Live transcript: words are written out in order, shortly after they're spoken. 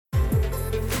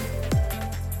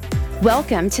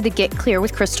Welcome to the Get Clear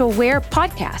with Crystal Ware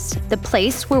podcast, the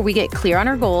place where we get clear on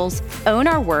our goals, own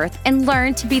our worth, and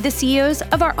learn to be the CEOs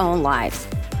of our own lives.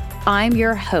 I'm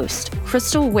your host,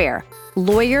 Crystal Ware,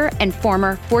 lawyer and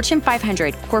former Fortune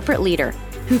 500 corporate leader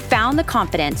who found the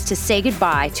confidence to say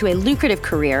goodbye to a lucrative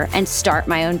career and start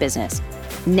my own business.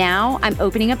 Now I'm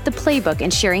opening up the playbook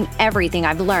and sharing everything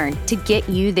I've learned to get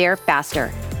you there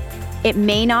faster. It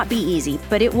may not be easy,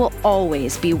 but it will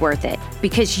always be worth it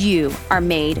because you are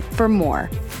made for more.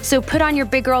 So put on your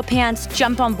big girl pants,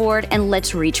 jump on board, and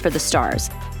let's reach for the stars.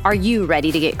 Are you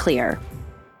ready to get clear?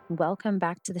 Welcome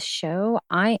back to the show.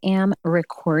 I am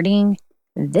recording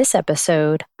this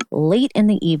episode late in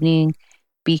the evening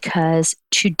because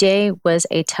today was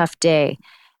a tough day.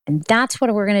 And that's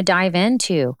what we're going to dive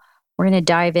into. We're going to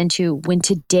dive into when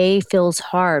today feels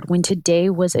hard, when today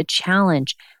was a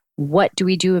challenge. What do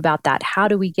we do about that? How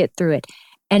do we get through it?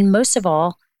 And most of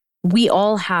all, we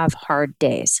all have hard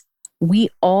days. We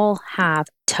all have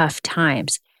tough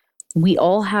times. We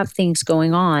all have things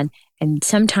going on. And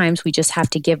sometimes we just have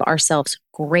to give ourselves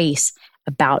grace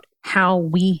about how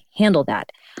we handle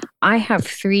that. I have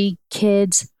 3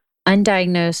 kids,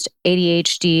 undiagnosed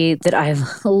ADHD that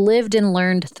I've lived and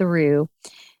learned through.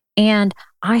 And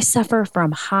I suffer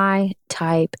from high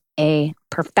type A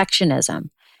perfectionism.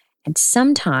 And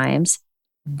sometimes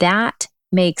that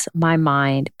makes my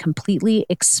mind completely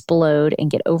explode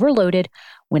and get overloaded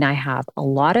when I have a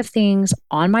lot of things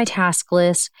on my task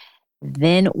list.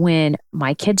 Then when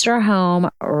my kids are home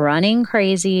running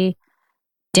crazy,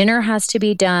 dinner has to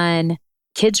be done,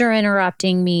 kids are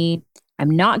interrupting me, I'm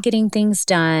not getting things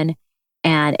done,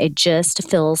 and it just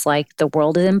feels like the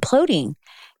world is imploding.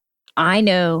 I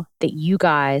know that you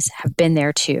guys have been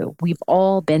there too. We've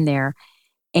all been there.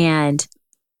 And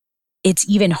it's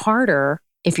even harder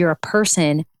if you're a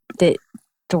person that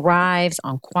thrives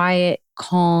on quiet,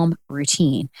 calm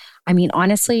routine. I mean,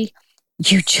 honestly,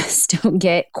 you just don't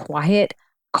get quiet,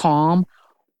 calm,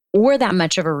 or that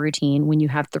much of a routine when you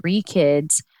have 3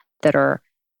 kids that are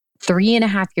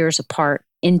 3.5 years apart.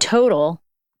 In total,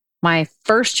 my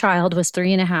first child was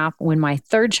 3.5 when my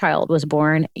third child was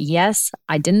born. Yes,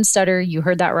 I didn't stutter. You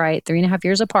heard that right. 3.5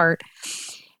 years apart.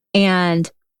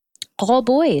 And all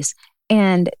boys.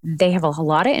 And they have a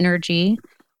lot of energy.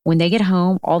 When they get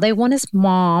home, all they want is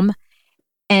mom.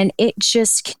 And it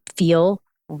just can feel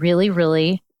really,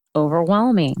 really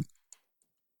overwhelming.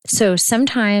 So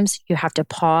sometimes you have to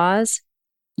pause,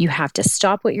 you have to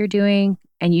stop what you're doing,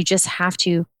 and you just have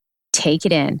to take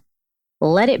it in.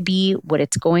 Let it be what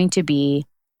it's going to be,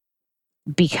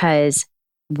 because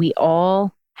we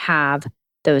all have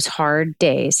those hard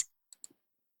days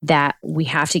that we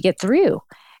have to get through.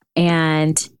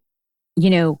 And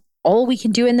all we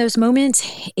can do in those moments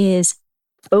is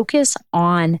focus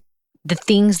on the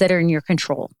things that are in your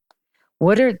control.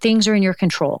 What are things are in your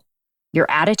control? Your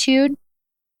attitude,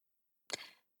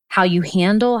 how you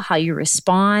handle, how you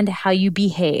respond, how you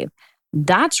behave.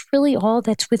 That's really all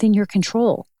that's within your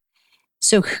control.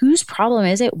 So whose problem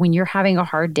is it when you're having a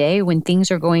hard day, when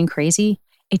things are going crazy?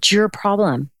 It's your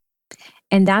problem.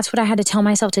 And that's what I had to tell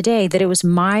myself today, that it was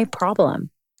my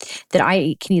problem, that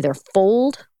I can either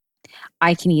fold,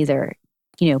 I can either,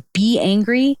 be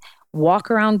angry,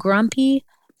 walk around grumpy,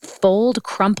 fold,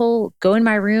 crumple, go in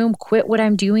my room, quit what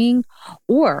I'm doing,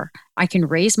 or I can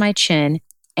raise my chin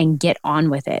and get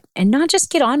on with it. And not just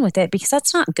get on with it, because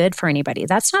that's not good for anybody.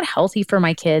 That's not healthy for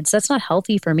my kids. That's not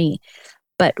healthy for me.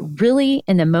 But really,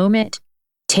 in the moment,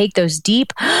 take those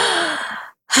deep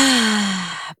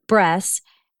breaths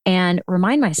and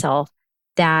remind myself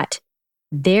that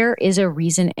there is a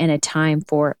reason and a time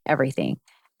for everything.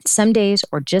 Some days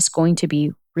are just going to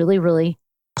be really, really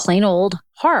plain old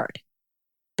hard.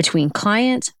 Between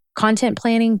clients, content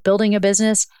planning, building a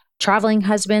business, traveling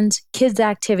husbands, kids'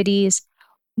 activities,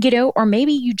 or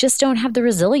maybe you just don't have the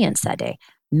resilience that day.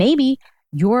 Maybe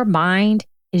your mind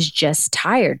is just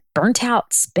tired, burnt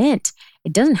out, spent.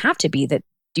 It doesn't have to be that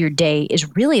your day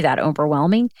is really that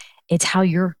overwhelming. It's how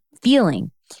you're feeling.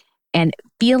 And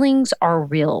feelings are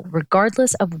real,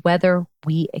 regardless of whether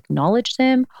we acknowledge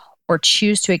them or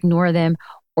choose to ignore them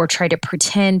or try to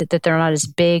pretend that they're not as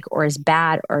big or as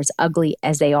bad or as ugly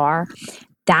as they are.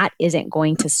 That isn't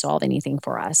going to solve anything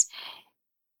for us.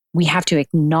 We have to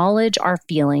acknowledge our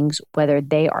feelings, whether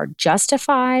they are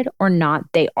justified or not,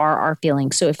 they are our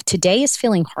feelings. So if today is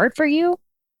feeling hard for you,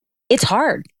 it's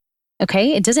hard,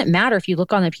 okay? It doesn't matter if you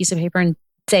look on a piece of paper and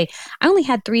say, I only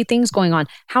had 3 things going on.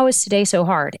 How is today so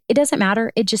hard? It doesn't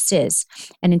matter. It just is.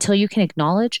 And until you can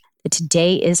acknowledge that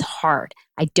today is hard,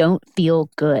 I don't feel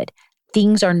good,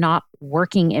 things are not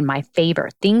working in my favor,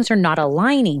 things are not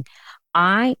aligning,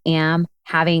 I am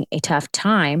having a tough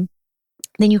time,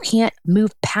 then you can't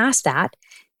move past that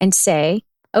and say,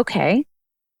 okay,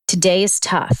 today is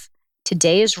tough.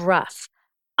 Today is rough.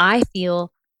 I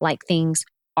feel like things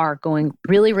are going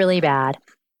really, really bad.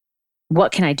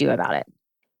 What can I do about it?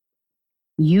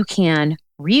 You can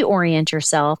reorient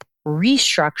yourself,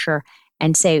 restructure,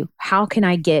 and say, how can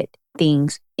I get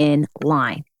things in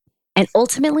line? And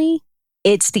ultimately,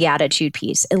 it's the attitude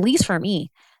piece, at least for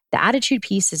me. The attitude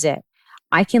piece is it.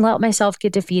 I can let myself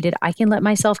get defeated. I can let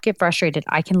myself get frustrated.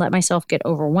 I can let myself get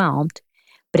overwhelmed.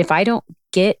 But if I don't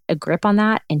get a grip on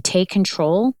that and take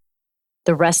control,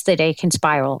 the rest of the day can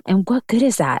spiral. And what good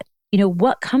is that?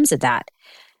 What comes of that?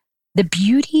 The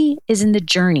beauty is in the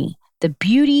journey. The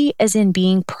beauty is in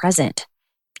being present.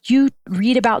 You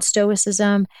read about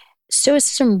Stoicism.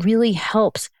 Stoicism really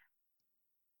helps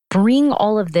bring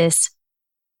all of this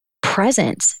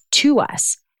presence to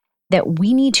us that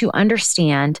we need to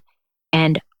understand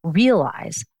and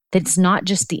realize that it's not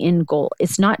just the end goal.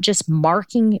 It's not just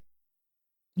marking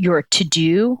your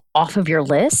to-do off of your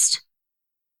list.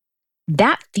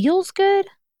 That feels good.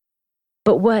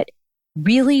 But what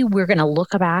really we're going to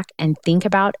look back and think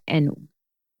about and,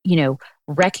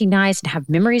 recognize and have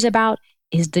memories about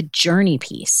is the journey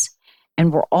piece.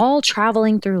 And we're all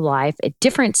traveling through life at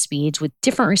different speeds with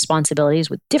different responsibilities,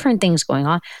 with different things going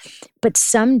on. But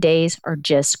some days are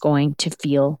just going to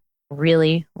feel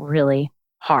really, really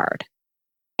hard.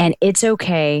 And it's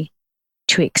okay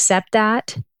to accept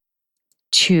that,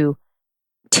 to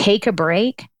take a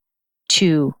break,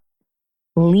 to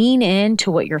lean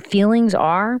into what your feelings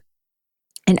are,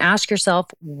 and ask yourself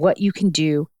what you can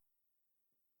do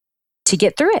to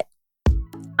get through it.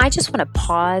 I just want to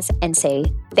pause and say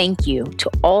thank you to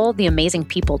all the amazing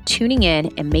people tuning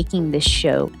in and making this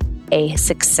show a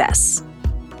success.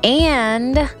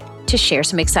 And to share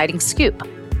some exciting scoop,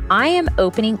 I am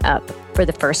opening up for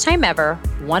the first time ever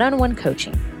one-on-one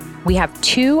coaching. We have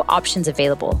 2 options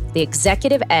available, the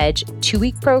Executive Edge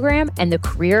 2-week program and the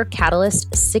Career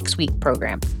Catalyst 6-week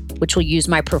program, which will use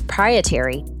my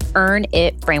proprietary Earn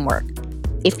It framework.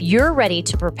 If you're ready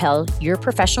to propel your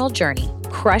professional journey,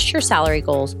 crush your salary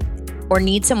goals, or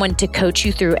need someone to coach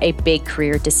you through a big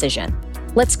career decision,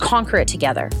 let's conquer it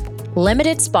together.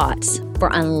 Limited spots for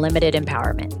unlimited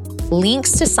empowerment.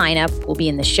 Links to sign up will be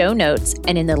in the show notes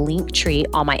and in the link tree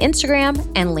on my Instagram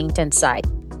and LinkedIn site.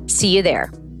 See you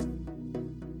there.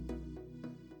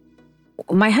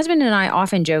 My husband and I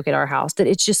often joke at our house that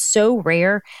it's just so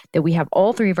rare that we have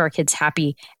all 3 of our kids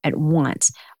happy at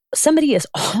once. Somebody is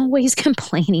always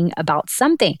complaining about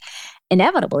something.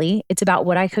 Inevitably, it's about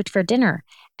what I cooked for dinner.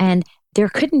 And there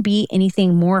couldn't be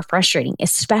anything more frustrating,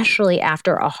 especially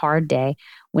after a hard day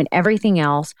when everything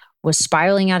else was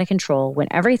spiraling out of control, when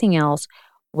everything else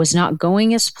was not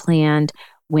going as planned,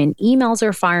 when emails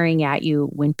are firing at you,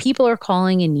 when people are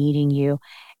calling and needing you,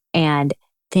 and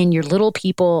then your little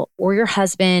people or your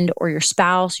husband or your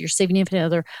spouse, your significant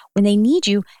other, when they need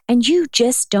you and you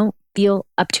just don't feel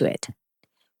up to it.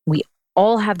 We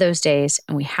all have those days,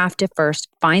 and we have to first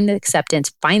find the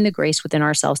acceptance, find the grace within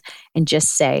ourselves, and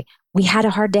just say, we had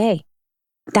a hard day.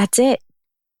 That's it.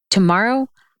 Tomorrow,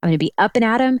 I'm going to be up and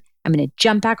at 'em. I'm going to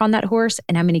jump back on that horse,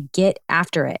 and I'm going to get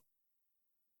after it.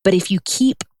 But if you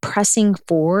keep pressing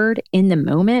forward in the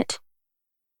moment,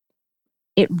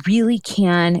 it really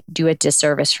can do a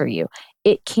disservice for you.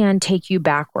 It can take you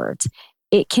backwards.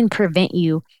 It can prevent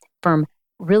you from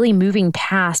really moving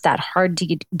past that hard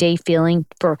day feeling,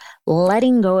 for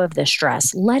letting go of the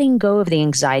stress, letting go of the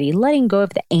anxiety, letting go of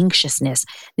the anxiousness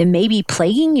that may be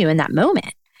plaguing you in that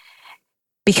moment.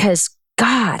 Because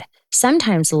God,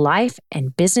 sometimes life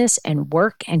and business and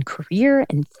work and career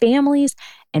and families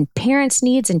and parents'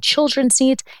 needs and children's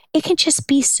needs, it can just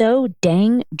be so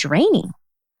dang draining.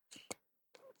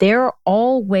 There are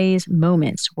always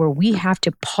moments where we have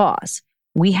to pause,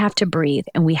 we have to breathe,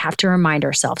 and we have to remind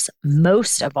ourselves,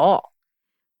 most of all,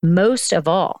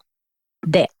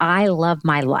 that I love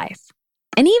my life.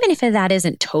 And even if that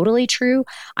isn't totally true,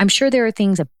 I'm sure there are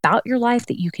things about your life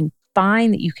that you can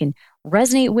find, that you can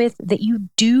resonate with, that you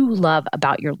do love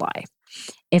about your life.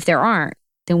 If there aren't,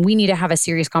 then we need to have a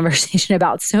serious conversation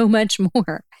about so much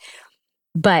more.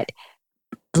 But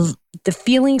the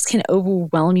feelings can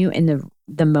overwhelm you in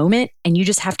the moment, and you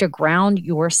just have to ground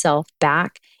yourself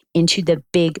back into the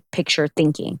big picture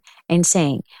thinking and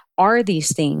saying, are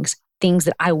these things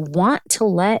that I want to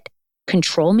let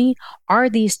control me? Are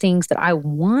these things that I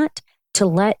want to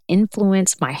let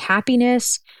influence my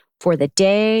happiness for the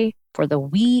day, for the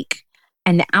week,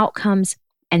 and the outcomes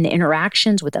and the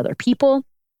interactions with other people?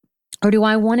 Or do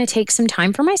I want to take some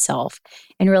time for myself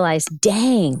and realize,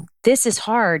 dang, this is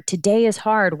hard. Today is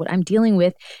hard. What I'm dealing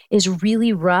with is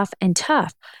really rough and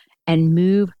tough, and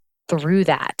move through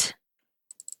that,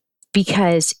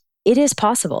 because it is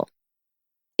possible.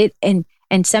 And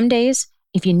some days,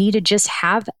 if you need to just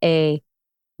have a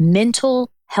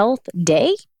mental health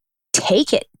day,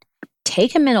 take it.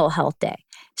 Take a mental health day.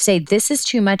 Say, this is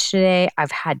too much today.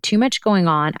 I've had too much going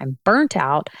on. I'm burnt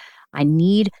out. I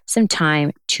need some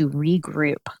time to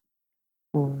regroup,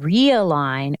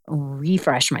 realign,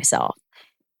 refresh myself.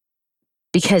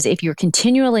 Because if you're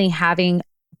continually having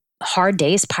hard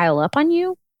days pile up on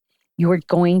you, you are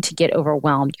going to get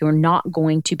overwhelmed. You're not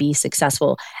going to be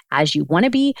successful as you want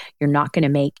to be. You're not going to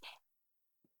make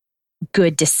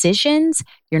good decisions.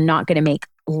 You're not going to make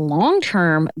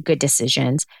long-term good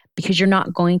decisions because you're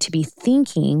not going to be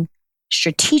thinking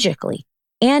strategically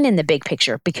and in the big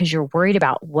picture, because you're worried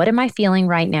about, what am I feeling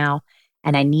right now?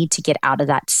 And I need to get out of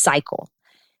that cycle.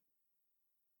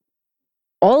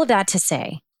 All of that to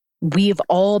say, we've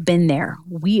all been there.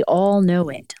 We all know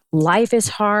it. Life is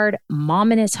hard.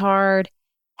 Momming is hard.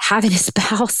 Having a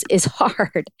spouse is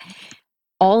hard.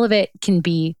 All of it can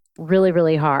be really,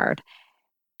 really hard.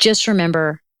 Just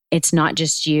remember, it's not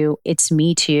just you, it's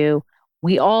me too.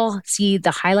 We all see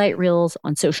the highlight reels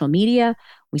on social media.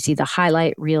 We see the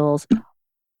highlight reels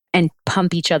and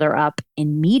pump each other up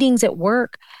in meetings at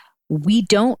work. We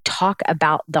don't talk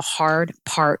about the hard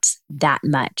parts that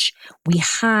much. We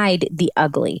hide the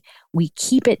ugly. We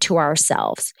keep it to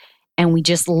ourselves and we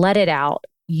just let it out,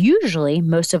 usually,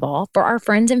 most of all, for our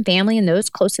friends and family and those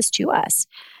closest to us.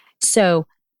 So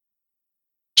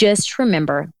just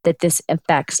remember that this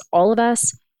affects all of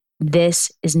us. This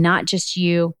is not just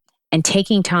you. And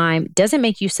taking time doesn't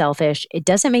make you selfish. It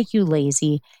doesn't make you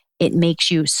lazy. It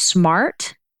makes you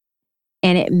smart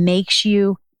and it makes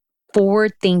you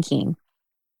forward thinking.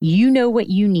 You know what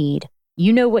you need.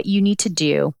 You know what you need to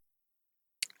do.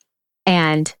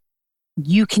 And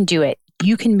you can do it.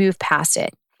 You can move past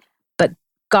it. But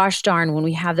gosh darn, when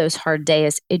we have those hard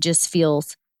days, it just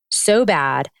feels so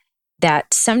bad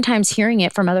that sometimes hearing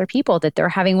it from other people that they're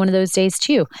having one of those days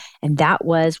too. And that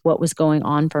was what was going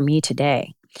on for me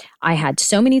today. I had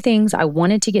so many things I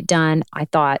wanted to get done. I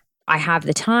thought, I have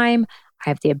the time, I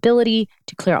have the ability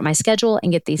to clear out my schedule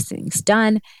and get these things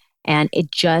done. And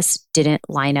it just didn't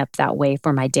line up that way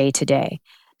for my day today.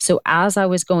 So as I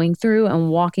was going through and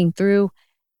walking through,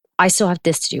 I still have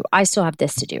this to do. I still have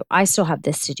this to do. I still have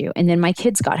this to do. And then my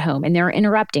kids got home and they're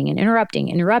interrupting.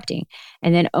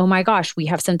 And then, oh my gosh, we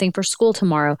have something for school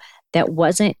tomorrow that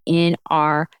wasn't in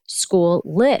our school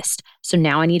list. So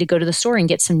now I need to go to the store and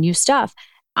get some new stuff.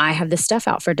 I have this stuff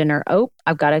out for dinner. Oh,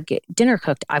 I've got to get dinner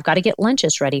cooked. I've got to get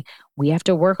lunches ready. We have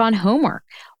to work on homework.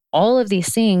 All of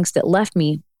these things that left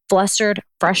me flustered,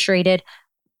 frustrated,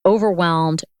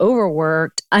 overwhelmed,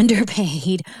 overworked,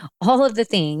 underpaid, all of the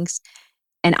things.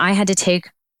 And I had to take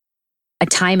a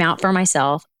time out for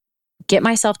myself, get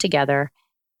myself together,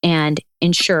 and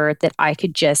ensure that I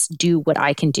could just do what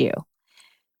I can do.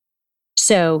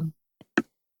 So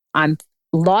I'm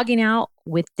logging out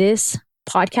with this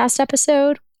podcast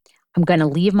episode. I'm going to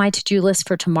leave my to-do list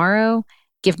for tomorrow,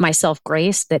 give myself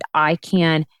grace that I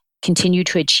can continue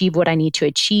to achieve what I need to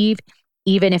achieve,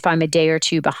 even if I'm a day or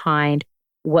two behind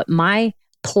what my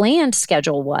planned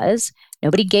schedule was.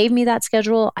 Nobody gave me that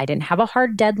schedule. I didn't have a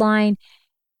hard deadline.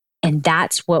 And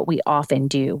that's what we often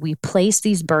do. We place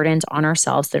these burdens on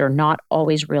ourselves that are not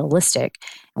always realistic.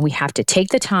 And we have to take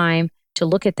the time to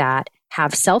look at that,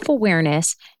 have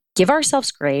self-awareness, give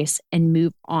ourselves grace, and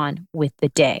move on with the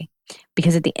day.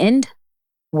 Because at the end,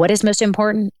 what is most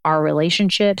important? Our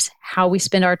relationships, how we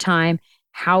spend our time,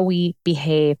 how we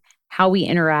behave, how we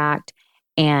interact,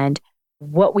 and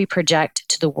what we project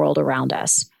to the world around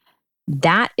us.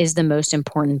 That is the most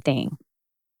important thing.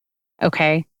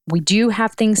 Okay? We do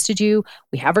have things to do.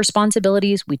 We have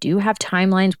responsibilities. We do have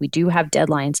timelines. We do have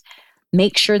deadlines.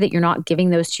 Make sure that you're not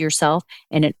giving those to yourself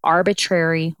in an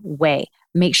arbitrary way.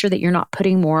 Make sure that you're not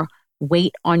putting more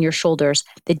weight on your shoulders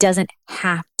that doesn't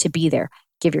have to be there.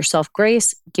 Give yourself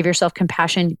grace, give yourself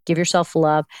compassion, give yourself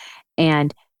love,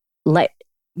 and let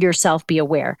yourself be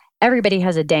aware. Everybody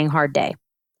has a dang hard day.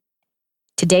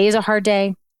 Today is a hard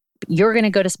day. You're going to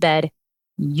go to bed.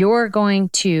 You're going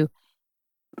to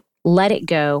let it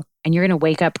go, and you're going to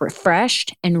wake up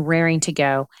refreshed and raring to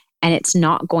go. And it's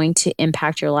not going to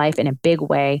impact your life in a big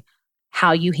way,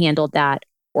 how you handled that,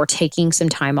 or taking some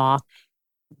time off,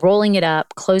 rolling it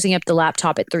up, closing up the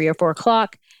laptop at 3 or 4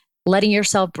 o'clock, letting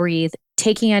yourself breathe,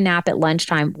 taking a nap at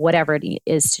lunchtime, whatever it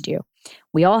is to do.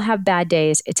 We all have bad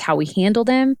days. It's how we handle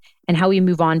them and how we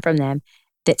move on from them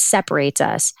that separates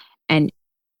us. And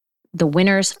the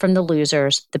winners from the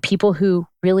losers, the people who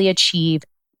really achieve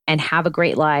and have a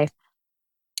great life,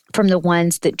 from the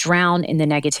ones that drown in the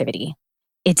negativity.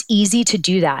 It's easy to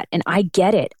do that. And I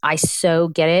get it. I so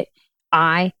get it.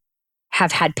 I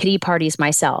have had pity parties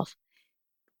myself,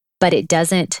 but it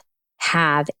doesn't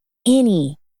have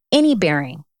any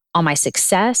bearing on my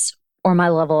success or my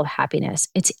level of happiness.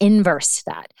 It's inverse to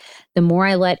that. The more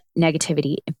I let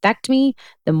negativity affect me,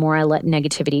 the more I let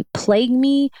negativity plague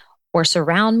me or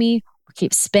surround me or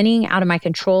keep spinning out of my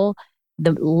control,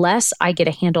 the less I get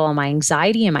a handle on my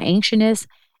anxiety and my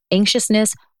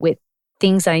anxiousness with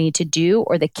things that I need to do,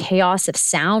 or the chaos of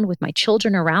sound with my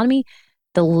children around me,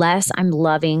 the less I'm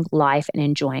loving life and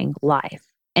enjoying life.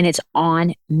 And it's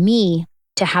on me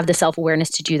to have the self-awareness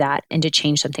to do that and to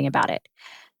change something about it.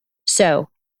 So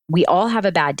we all have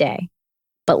a bad day,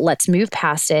 but let's move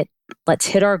past it. Let's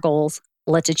hit our goals.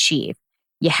 Let's achieve.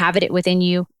 You have it within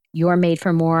you. You're made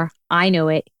for more. I know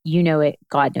it. You know it.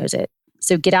 God knows it.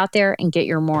 So get out there and get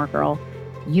your more, girl.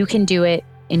 You can do it.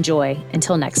 Enjoy.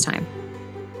 Until next time.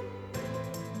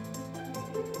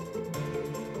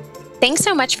 Thanks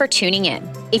so much for tuning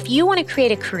in. If you want to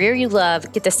create a career you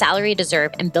love, get the salary you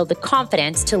deserve, and build the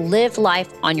confidence to live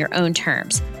life on your own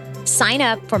terms, sign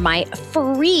up for my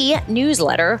free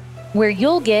newsletter where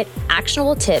you'll get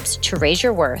actionable tips to raise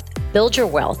your worth, build your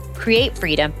wealth, create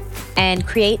freedom, and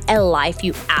create a life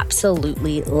you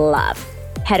absolutely love.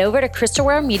 Head over to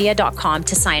crystalwaremedia.com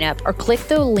to sign up, or click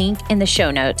the link in the show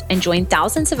notes and join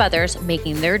thousands of others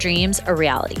making their dreams a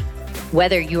reality.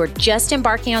 Whether you are just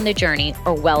embarking on the journey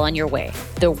or well on your way,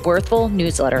 the Worthful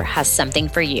newsletter has something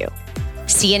for you.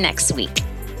 See you next week.